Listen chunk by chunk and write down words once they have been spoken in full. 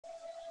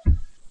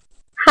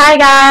Hi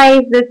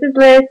guys, this is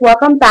Liz.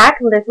 Welcome back,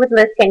 Liz with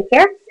Liz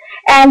Skincare.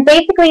 And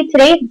basically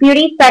today's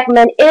beauty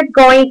segment is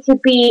going to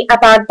be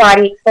about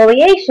body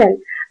exfoliation.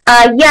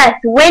 Yes,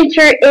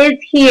 winter is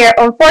here.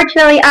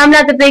 Unfortunately, I'm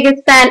not the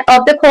biggest fan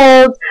of the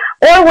colds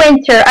or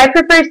winter. I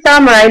prefer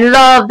summer. I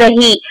love the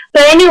heat.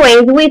 But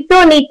anyways, we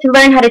still need to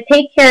learn how to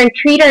take care and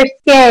treat our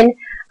skin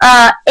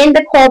in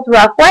the cold,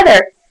 rough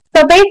weather.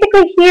 So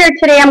basically here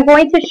today, I'm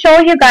going to show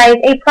you guys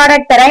a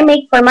product that I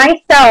make for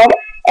myself,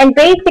 and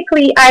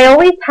basically I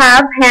always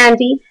have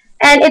handy,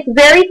 and it's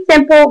very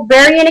simple,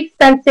 very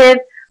inexpensive,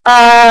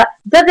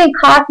 doesn't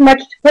cost much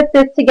to put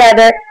this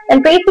together.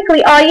 And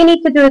basically all you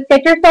need to do is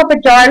get yourself a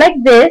jar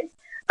like this.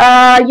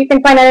 You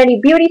can find it at any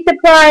beauty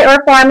supply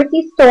or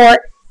pharmacy store.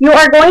 You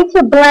are going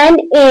to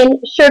blend in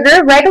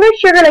sugar, regular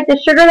sugar, like the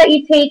sugar that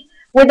you take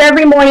with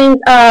every morning's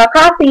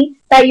coffee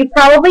that you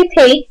probably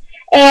take,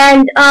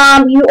 and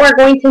you are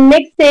going to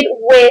mix it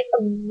with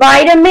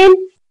vitamin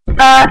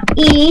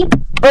E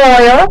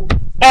oil,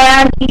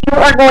 and you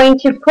are going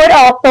to put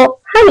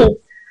also honey.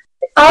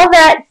 All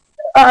that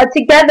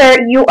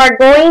together, you are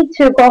going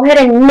to go ahead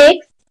and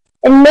mix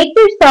and make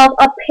yourself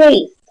a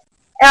paste.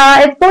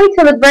 It's going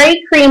to look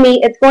very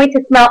creamy, it's going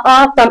to smell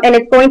awesome, and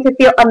it's going to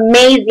feel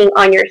amazing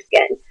on your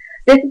skin.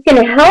 This is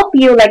going to help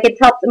you like it's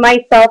helped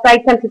myself. I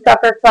tend to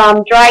suffer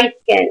from dry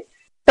skin,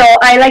 so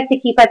I like to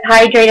keep as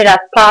hydrated as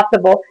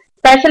possible,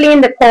 especially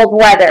in the cold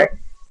weather.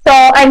 So,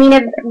 I mean,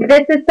 if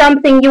this is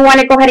something you want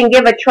to go ahead and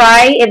give a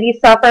try, if you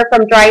suffer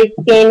from dry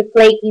skin,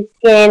 flaky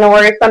skin,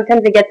 or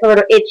sometimes it gets a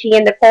little itchy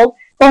in the cold,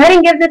 go ahead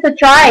and give this a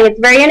try. It's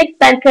very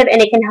inexpensive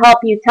and it can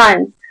help you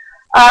tons.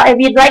 If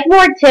you'd like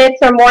more tips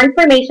or more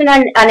information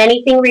on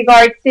anything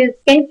regards to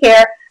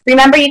skincare,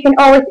 remember you can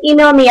always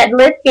email me at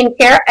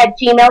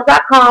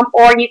lizskincare@gmail.com,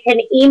 or you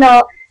can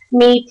email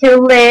me to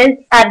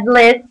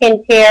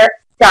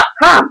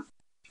liz@blizskincare.com.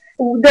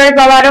 There's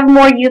a lot of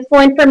more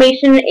useful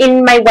information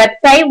in my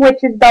website,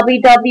 which is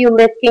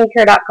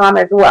www.lizskincare.com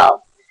as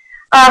well.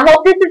 I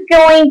hope this is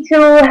going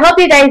to help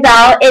you guys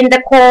out in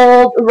the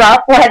cold,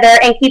 rough weather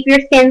and keep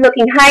your skin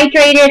looking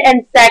hydrated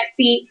and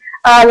sexy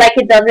like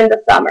it does in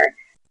the summer.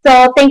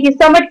 So thank you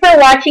so much for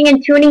watching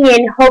and tuning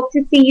in. Hope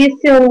to see you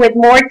soon with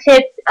more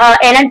tips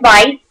and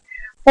advice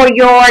for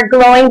your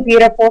glowing,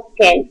 beautiful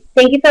skin.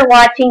 Thank you for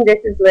watching.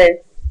 This is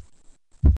Liz.